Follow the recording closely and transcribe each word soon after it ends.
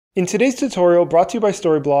In today's tutorial, brought to you by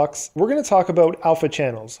Storyblocks, we're going to talk about alpha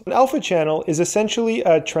channels. An alpha channel is essentially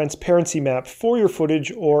a transparency map for your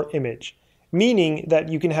footage or image, meaning that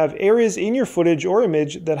you can have areas in your footage or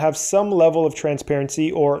image that have some level of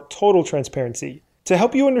transparency or total transparency. To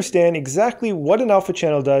help you understand exactly what an alpha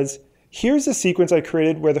channel does, here's a sequence I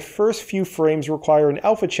created where the first few frames require an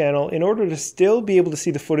alpha channel in order to still be able to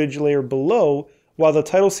see the footage layer below while the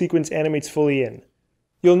title sequence animates fully in.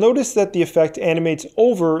 You'll notice that the effect animates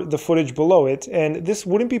over the footage below it, and this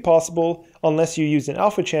wouldn't be possible unless you used an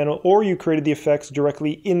alpha channel or you created the effects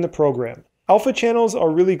directly in the program. Alpha channels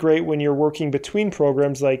are really great when you're working between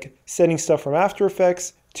programs, like setting stuff from After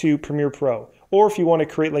Effects to Premiere Pro, or if you want to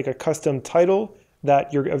create like a custom title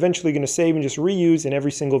that you're eventually going to save and just reuse in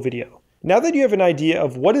every single video. Now that you have an idea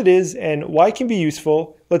of what it is and why it can be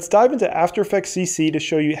useful, let's dive into After Effects CC to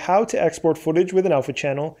show you how to export footage with an alpha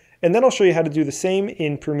channel, and then I'll show you how to do the same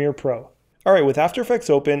in Premiere Pro. Alright, with After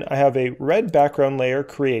Effects open, I have a red background layer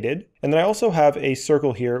created, and then I also have a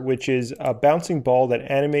circle here, which is a bouncing ball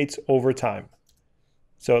that animates over time.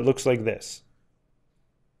 So it looks like this.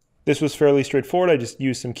 This was fairly straightforward. I just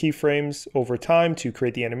used some keyframes over time to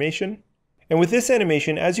create the animation. And with this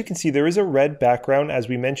animation, as you can see, there is a red background as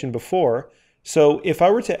we mentioned before. So if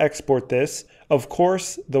I were to export this, of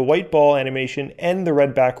course, the white ball animation and the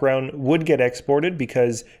red background would get exported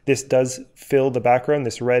because this does fill the background.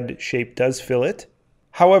 This red shape does fill it.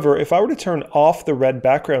 However, if I were to turn off the red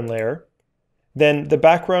background layer, then the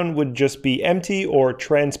background would just be empty or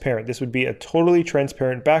transparent. This would be a totally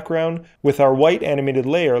transparent background with our white animated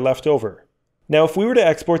layer left over. Now, if we were to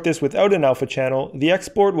export this without an alpha channel, the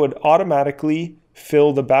export would automatically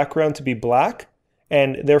fill the background to be black,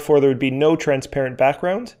 and therefore there would be no transparent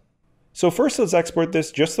background. So first, let's export this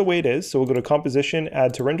just the way it is. So we'll go to Composition,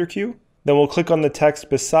 Add to Render Queue. Then we'll click on the text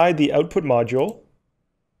beside the output module.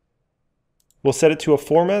 We'll set it to a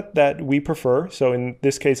format that we prefer. So in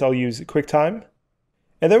this case, I'll use QuickTime.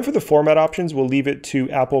 And then for the format options, we'll leave it to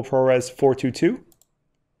Apple ProRes 422.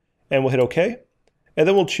 And we'll hit OK. And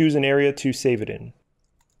then we'll choose an area to save it in.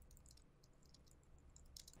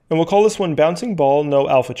 And we'll call this one Bouncing Ball No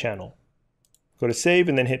Alpha Channel. Go to Save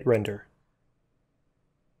and then hit Render.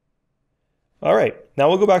 Alright, now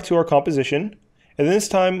we'll go back to our composition, and this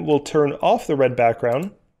time we'll turn off the red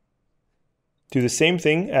background, do the same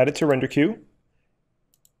thing, add it to Render Queue,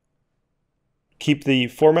 keep the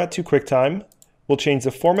format to QuickTime, we'll change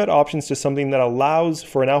the format options to something that allows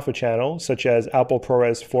for an alpha channel, such as Apple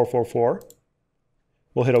ProRes 444.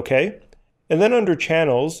 We'll hit OK. And then under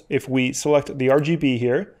Channels, if we select the RGB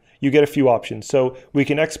here, you get a few options. So we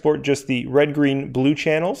can export just the red, green, blue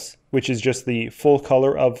channels, which is just the full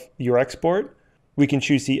color of your export. We can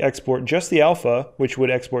choose to export just the alpha, which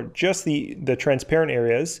would export just the transparent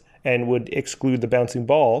areas and would exclude the bouncing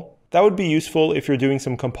ball. That would be useful if you're doing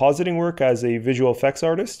some compositing work as a visual effects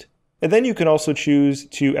artist. And then you can also choose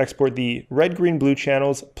to export the red, green, blue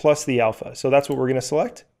channels plus the alpha. So that's what we're going to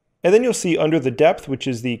select. And then you'll see under the depth, which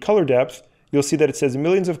is the color depth, you'll see that it says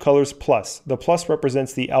millions of colors plus. The plus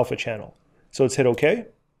represents the alpha channel. So let's hit OK.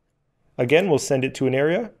 Again, we'll send it to an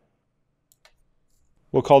area.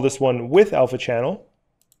 We'll call this one with alpha channel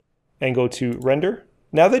and go to Render.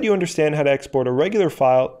 Now that you understand how to export a regular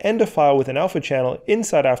file and a file with an alpha channel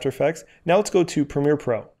inside After Effects, now let's go to Premiere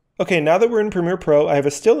Pro. Okay, now that we're in Premiere Pro, I have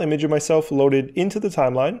a still image of myself loaded into the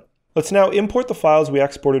timeline. Let's now import the files we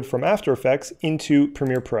exported from After Effects into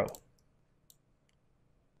Premiere Pro.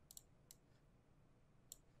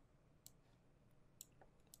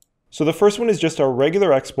 So the first one is just our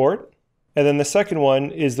regular export, and then the second one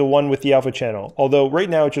is the one with the alpha channel. Although right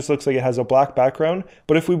now it just looks like it has a black background,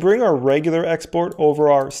 but if we bring our regular export over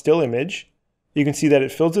our still image, you can see that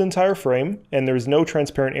it fills the entire frame and there's no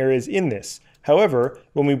transparent areas in this. However,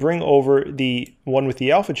 when we bring over the one with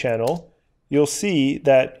the alpha channel, you'll see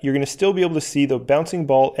that you're going to still be able to see the bouncing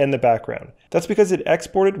ball and the background. That's because it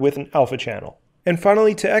exported with an alpha channel. And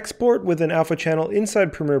finally, to export with an alpha channel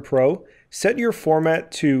inside Premiere Pro, set your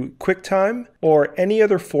format to QuickTime or any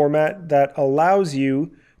other format that allows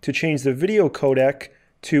you to change the video codec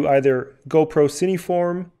to either GoPro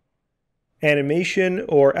Cineform, Animation,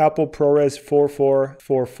 or Apple ProRes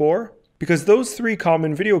 4444. Because those three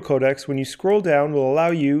common video codecs, when you scroll down, will allow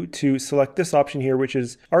you to select this option here, which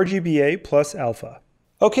is RGBA plus alpha.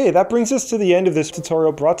 Okay, that brings us to the end of this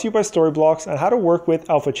tutorial brought to you by Storyblocks on how to work with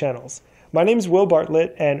alpha channels. My name is Will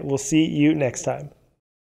Bartlett, and we'll see you next time.